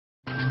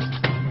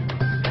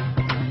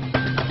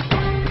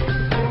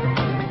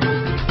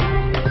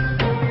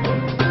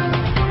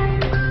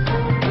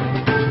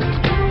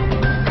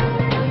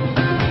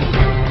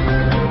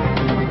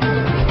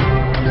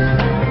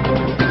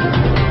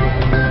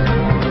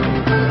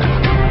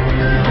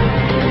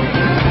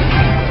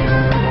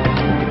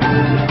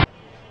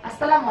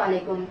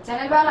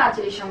বাংলা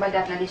আঞ্চলিক সংবাদে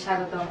আপনাদের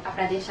স্বাগতম।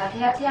 আপনাদের সাথে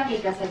আছি আমি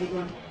ইকরাসা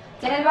বেগম।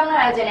 চ্যানেল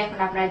বাংলার আয়োজনে এখন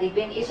আপনারা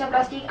দেখবেন এশিয়া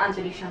প্লাস্টিক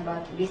আঞ্চলিক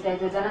সংবাদ।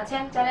 বিস্তারিত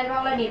জানাচ্ছেন চ্যানেল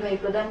বাংলার নির্বাহী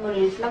প্রধান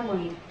মনিরুল ইসলাম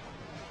মনির।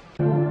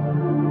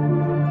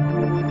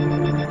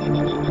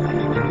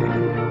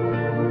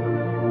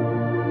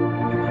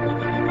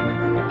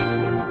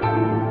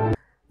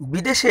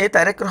 বিদেশে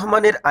তারেক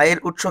রহমানের আয়ের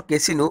উৎস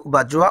ক্যাসিনো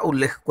বা জুয়া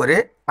উল্লেখ করে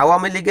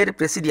আওয়ামী লীগের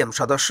প্রেসিডিয়াম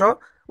সদস্য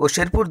ও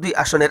শেরপুর ২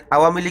 আসনের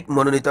আওয়ামী লীগ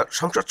মনোনীত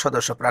সংসদ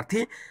সদস্য প্রার্থী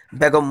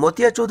বেগম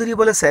মতিয়া চৌধুরী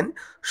বলেছেন,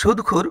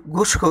 সুদখোর,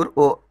 ঘুষখোর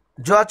ও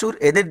জুয়াচোর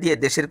এদের দিয়ে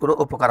দেশের কোনো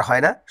উপকার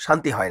হয় না,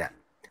 শান্তি হয় না।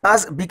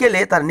 আজ বিকেলে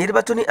তার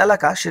নির্বাচনী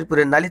এলাকা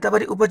শেরপুরের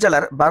নালিতাবাড়ী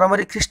উপজেলার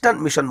বারোমারি খ্রিস্টান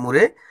মিশন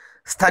মোড়ে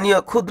স্থানীয়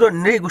ক্ষুদ্র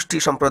নৃগোষ্ঠী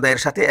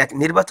সম্প্রদায়ের সাথে এক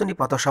নির্বাচনী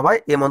পথসভায়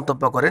এ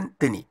মন্তব্য করেন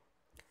তিনি।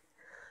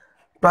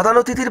 প্রধান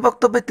অতিথির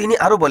বক্তব্যে তিনি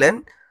আরও বলেন,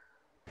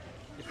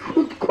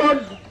 সুদখোর,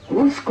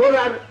 ঘুষখোর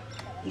আর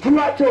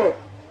জুয়াচোর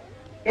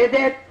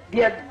এদের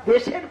দিয়ে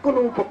দেশের কোনো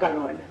উপকার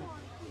হয় না,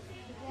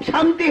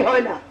 শান্তি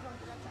হয় না।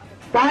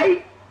 তাই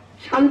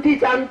শান্তি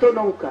চান্ত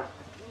নৌকা,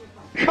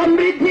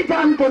 সমৃদ্ধি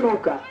চান্ত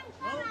নৌকা,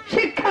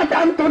 শিক্ষা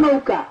চান্ত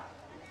নৌকা,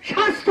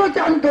 স্বাস্থ্য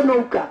চান্ত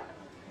নৌকা,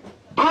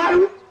 আর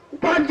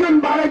উপার্জন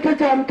বাড়াতে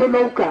চান্ত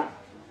নৌকা,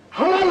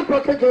 হালাল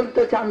পথে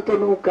চলতে চান্ত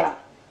নৌকা।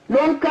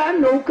 নৌকা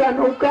নৌকা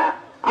নৌকা,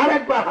 আর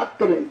একবার হাত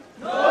তোলেন।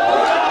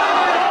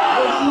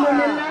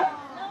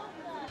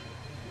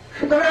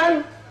 সুতরাং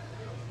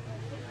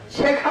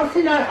শেখ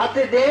হাসিনার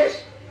হাতে দেশ,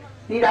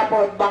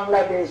 নিরাপদ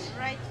বাংলাদেশ,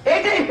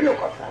 এটাই হলো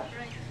কথা,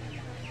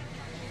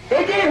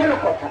 এটাই হলো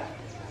কথা।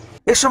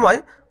 এ সময়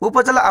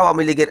উপজেলা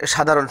আওয়ামী লীগের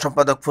সাধারণ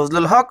সম্পাদক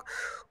ফজলুল হক,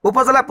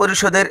 উপজেলা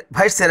পরিষদের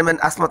ভাইস চেয়ারম্যান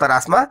আসমাতার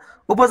আসমা,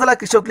 উপজেলা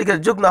কৃষক লীগের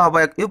যুগ্ম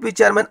আহ্বায়ক ইউপি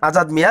চেয়ারম্যান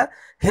আজাদ মিয়া,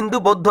 হিন্দু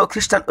বৌদ্ধ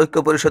খ্রিস্টান ঐক্য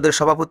পরিষদের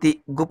সভাপতি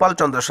গোপাল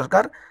চন্দ্র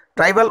সরকার,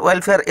 ট্রাইবাল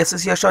ওয়েলফেয়ার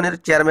অ্যাসোসিয়েশনের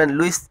চেয়ারম্যান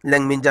লুইস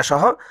ল্যাংমিনজা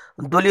সহ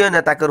দলীয়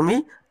নেতাকর্মী,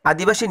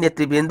 আদিবাসী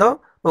নেতৃবৃন্দ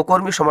ও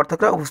কর্মী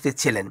সমর্থকরা উপস্থিত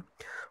ছিলেন।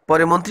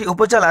 পরে মন্ত্রী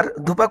উপজেলার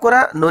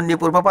ধুপাকোড়া, নন্নী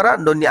পূর্বপাড়া,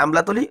 নন্নী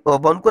আমলাতলী ও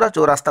বনকুড়া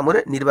চৌরাস্তা মোড়ে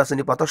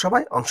নির্বাচনী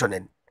পথসভায় অংশ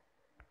নেন।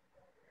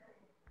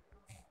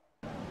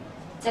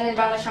 চ্যানেল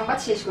বাংলা সংবাদ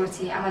শেষ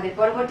করছি। আমাদের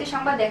পরবর্তী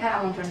সংবাদ দেখার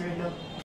আমন্ত্রণ রইল।